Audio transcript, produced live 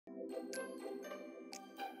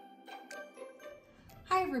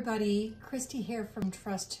Hi everybody, Christy here from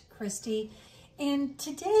Trust Christy, and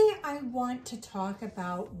today I want to talk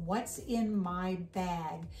about what's in my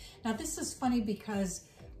bag. Now this is funny because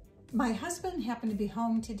my husband happened to be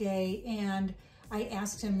home today and I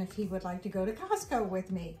asked him if he would like to go to Costco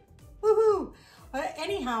with me. Woohoo!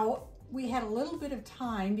 Anyhow, we had a little bit of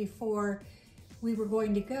time before we were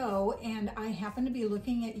going to go, and I happened to be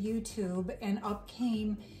looking at YouTube and up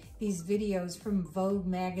came these videos from Vogue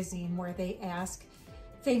magazine where they ask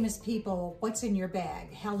famous people, what's in your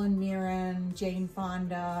bag? Helen Mirren, Jane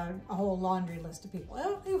Fonda, a whole laundry list of people.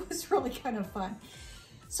 It was really kind of fun.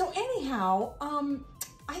 So anyhow,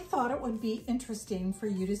 I thought it would be interesting for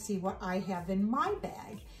you to see what I have in my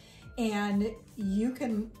bag. And you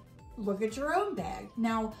can look at your own bag.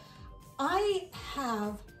 Now, I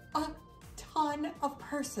have a ton of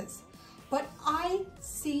purses, but I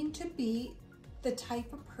seem to be the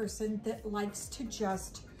type of person that likes to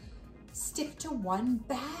just stick to one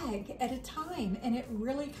bag at a time, and it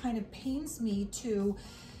really kind of pains me to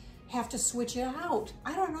have to switch it out.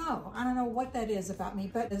 I don't know what that is about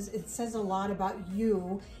me, but it says a lot about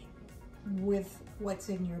you with what's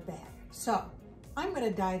in your bag. So I'm going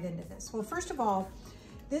to dive into this. Well, first of all,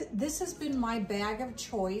 this has been my bag of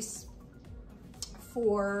choice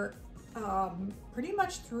for pretty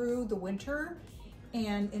much through the winter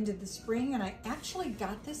and into the spring, and I actually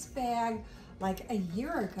got this bag like a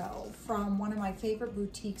year ago from one of my favorite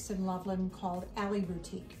boutiques in Loveland called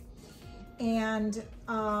Alley-Boutique. And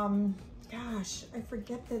gosh, I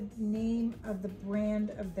forget the name of the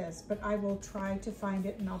brand of this, but I will try to find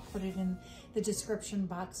it and I'll put it in the description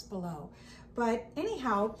box below. But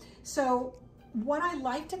anyhow, so what I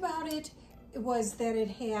liked about it was that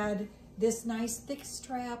it had this nice thick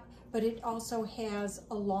strap, but it also has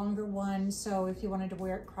a longer one. So if you wanted to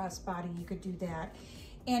wear it crossbody, you could do that.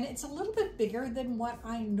 And it's a little bit bigger than what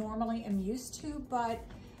I normally am used to, but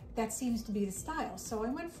that seems to be the style. So I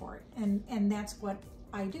went for it, and that's what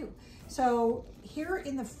I do. So here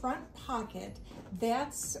in the front pocket,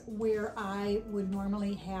 that's where I would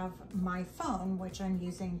normally have my phone, which I'm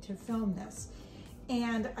using to film this.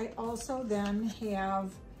 And I also then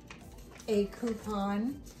have a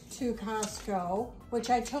coupon to Costco,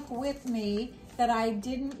 which I took with me that I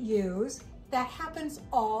didn't use. That happens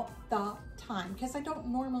all the time because I don't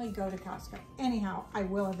normally go to Costco. Anyhow, I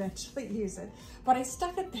will eventually use it, but I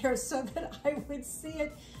stuck it there so that I would see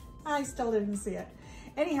it. I still didn't see it.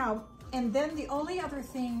 Anyhow, and then the only other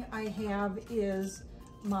thing I have is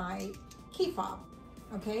my key fob.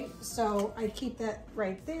 Okay, so I keep that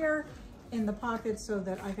right there in the pocket so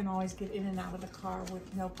that I can always get in and out of the car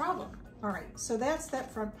with no problem. All right, so that's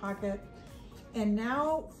that front pocket. And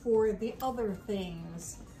now for the other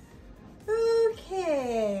things.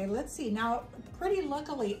 Okay, let's see. Now, pretty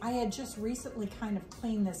luckily, I had just recently kind of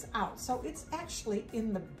cleaned this out. So it's actually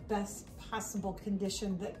in the best possible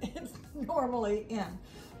condition that it's normally in.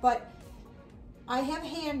 But I have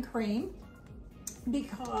hand cream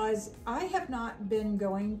because I have not been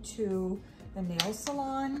going to the nail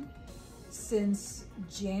salon since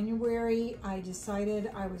January. I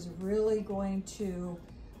decided I was really going to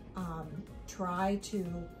try to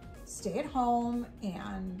stay at home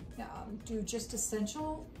and do just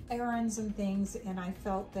essential errands and things, and I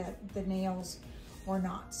felt that the nails were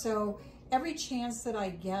not. So every chance that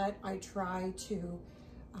I get, I try to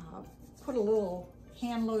put a little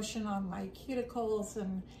hand lotion on my cuticles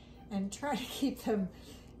and try to keep them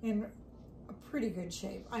in a pretty good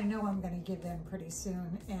shape. I know I'm going to give them pretty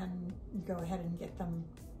soon and go ahead and get them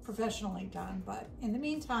professionally done, but in the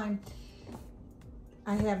meantime,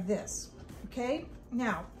 I have this. Okay,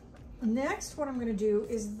 now next, what I'm going to do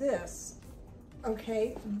is this.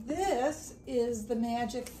 Okay, this is the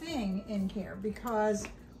magic thing in here because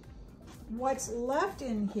what's left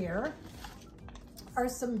in here are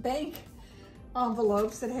some bank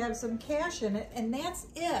envelopes that have some cash in it, and that's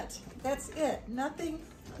it. That's it. Nothing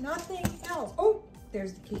else. Oh,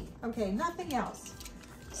 there's the key. Okay, nothing else.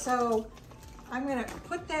 So I'm going to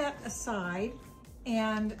put that aside,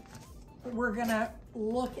 and we're going to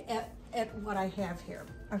look at what I have here.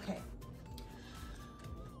 Okay.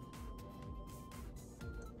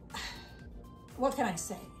 What can I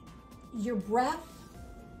say? Your breath,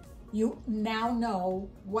 you now know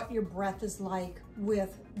what your breath is like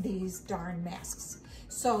with these darn masks.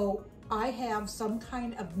 So I have some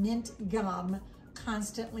kind of mint gum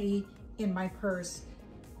constantly in my purse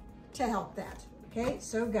to help that. Okay,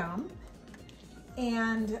 so gum.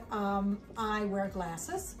 And I wear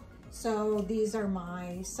glasses. So these are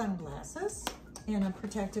my sunglasses in a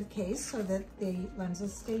protective case so that the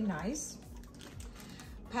lenses stay nice.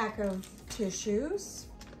 Pack of tissues,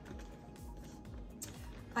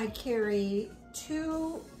 I carry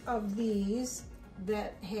 2 of these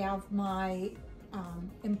that have my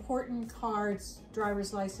important cards,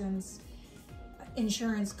 driver's license,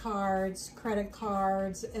 insurance cards, credit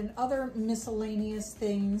cards, and other miscellaneous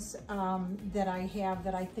things that I have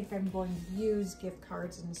that I think I'm going to use, gift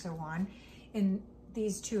cards and so on, in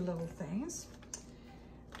these 2 little things.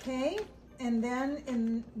 Okay, and then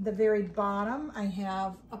in the very bottom, I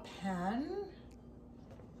have a pen,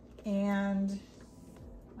 and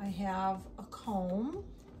I have a comb,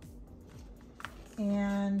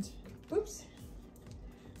 and, oops,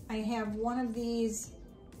 I have one of these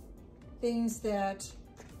things that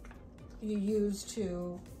you use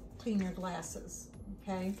to clean your glasses,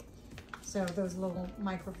 okay? So those little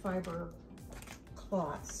microfiber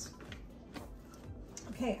cloths.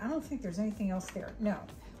 Okay, I don't think there's anything else there, no.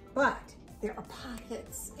 But there are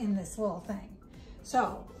pockets in this little thing.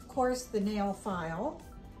 So, of course, the nail file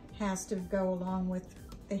has to go along with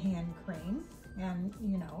the hand cream. And,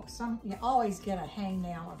 you know, you always get a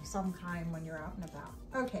hangnail of some kind when you're out and about.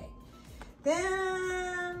 Okay,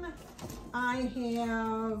 then I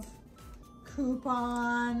have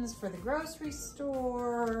coupons for the grocery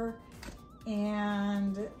store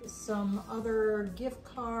and some other gift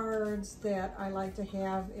cards that I like to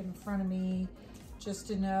have in front of me just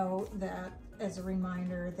to know that, as a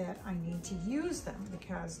reminder that I need to use them,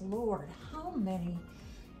 because Lord, how many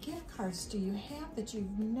gift cards do you have that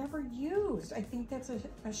you've never used? I think that's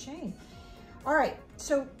a shame. All right,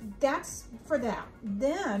 so that's for that.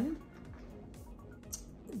 Then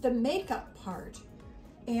the makeup part,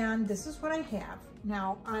 and this is what I have.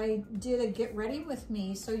 Now, I did a get ready with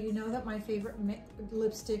me, so you know that my favorite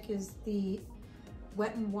lipstick is the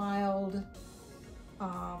Wetnwild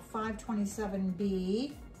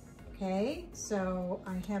 527B. Okay, so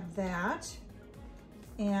I have that,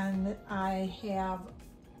 and I have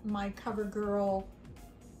my Covergirl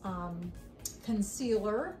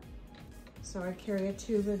concealer, so I carry a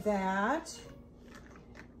tube of that.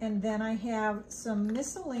 And then I have some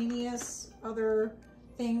miscellaneous other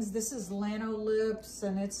things. This is Lano Lips,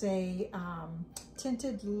 and it's a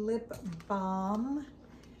tinted lip balm.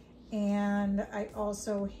 And I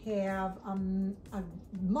also have a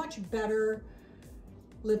much better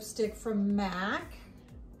lipstick from MAC,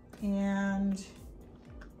 and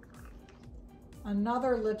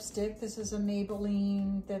another lipstick. This is a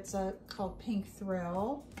Maybelline that's called Pink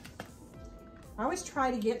Thrill. I always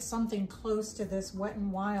try to get something close to this Wet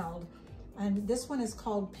n Wild, and this one is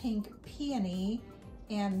called Pink Peony,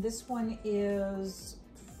 and this one is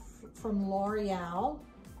from L'Oreal.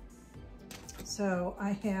 So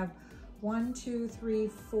I have 1, 2, 3,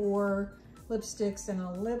 4 lipsticks and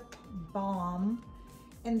a lip balm.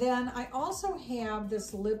 And then I also have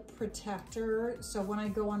this lip protector. So when I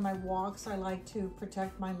go on my walks, I like to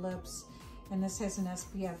protect my lips. And this has an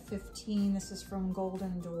SPF 15. This is from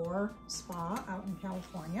Golden Door Spa out in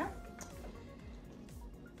California.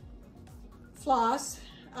 Floss.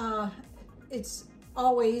 It's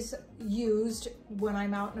always used when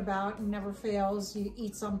I'm out and about and never fails. You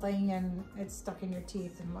eat something and it's stuck in your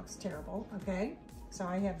teeth and looks terrible, okay? So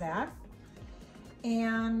I have that.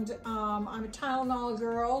 And I'm a Tylenol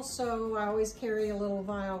girl, so I always carry a little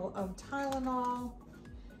vial of Tylenol.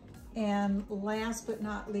 And last but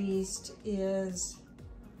not least is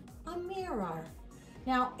a mirror.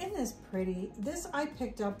 Now, isn't this pretty? This I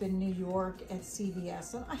picked up in New York at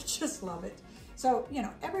CVS, and I just love it. So, you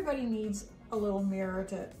know, everybody needs a little mirror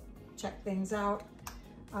to check things out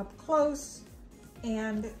up close.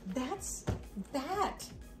 And that's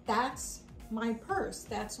my purse.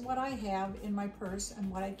 That's what I have in my purse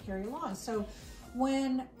and what I carry along. So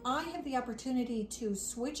when I have the opportunity to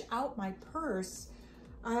switch out my purse,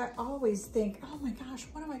 I always think, oh my gosh,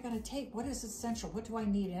 what am I gonna take? What is essential? What do I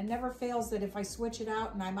need? And it never fails that if I switch it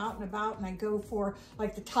out and I'm out and about and I go for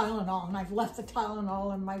like the Tylenol and I've left the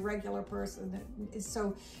Tylenol in my regular purse. And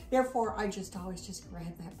so therefore I just always just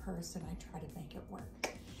grab that purse and I try to make it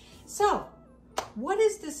work. So what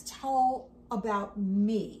does this tell about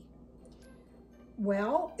me?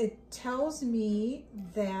 Well, it tells me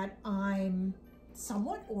that I'm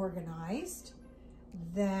somewhat organized,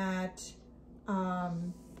 that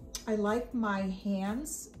I like my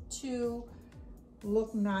hands to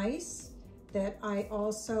look nice, that I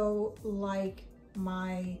also like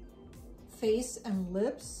my face and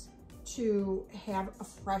lips to have a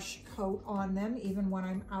fresh coat on them even when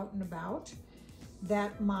I'm out and about,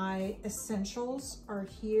 that my essentials are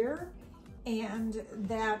here, and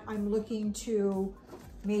that I'm looking to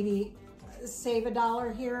maybe save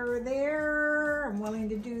 $1 here or there. I'm willing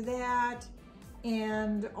to do that.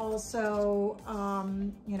 and also,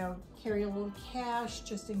 you know, carry a little cash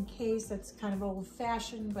just in case. That's kind of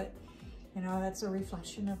old-fashioned, but you know, that's a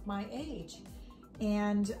reflection of my age.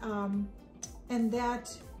 And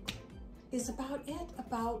that is about it,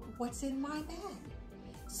 about what's in my bag.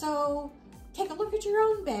 So take a look at your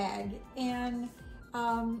own bag and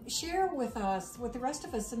share with us, with the rest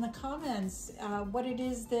of us in the comments, what it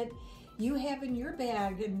is that you have in your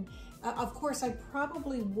bag. And of course, I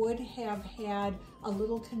probably would have had a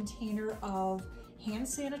little container of hand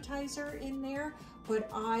sanitizer in there, but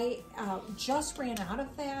I just ran out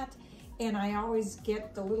of that. And I always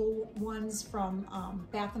get the little ones from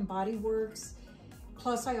Bath and Body Works.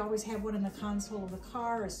 Plus, I always have one in the console of the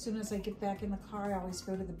car. As soon as I get back in the car, I always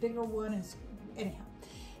go to the bigger one. And anyhow,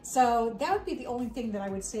 so that would be the only thing that I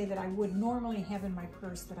would say that I would normally have in my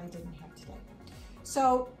purse that I didn't have today.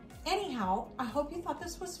 So anyhow, I hope you thought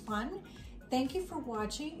this was fun. Thank you for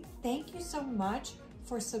watching. Thank you so much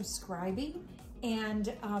for subscribing.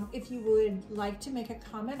 And if you would like to make a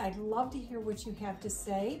comment, I'd love to hear what you have to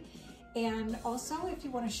say. And also, if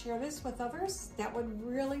you want to share this with others, that would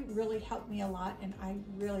really, really help me a lot, and I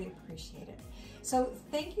really appreciate it. So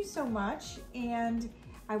thank you so much, and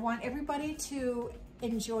I want everybody to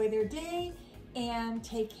enjoy their day and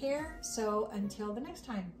take care. So until the next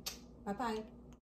time, bye-bye.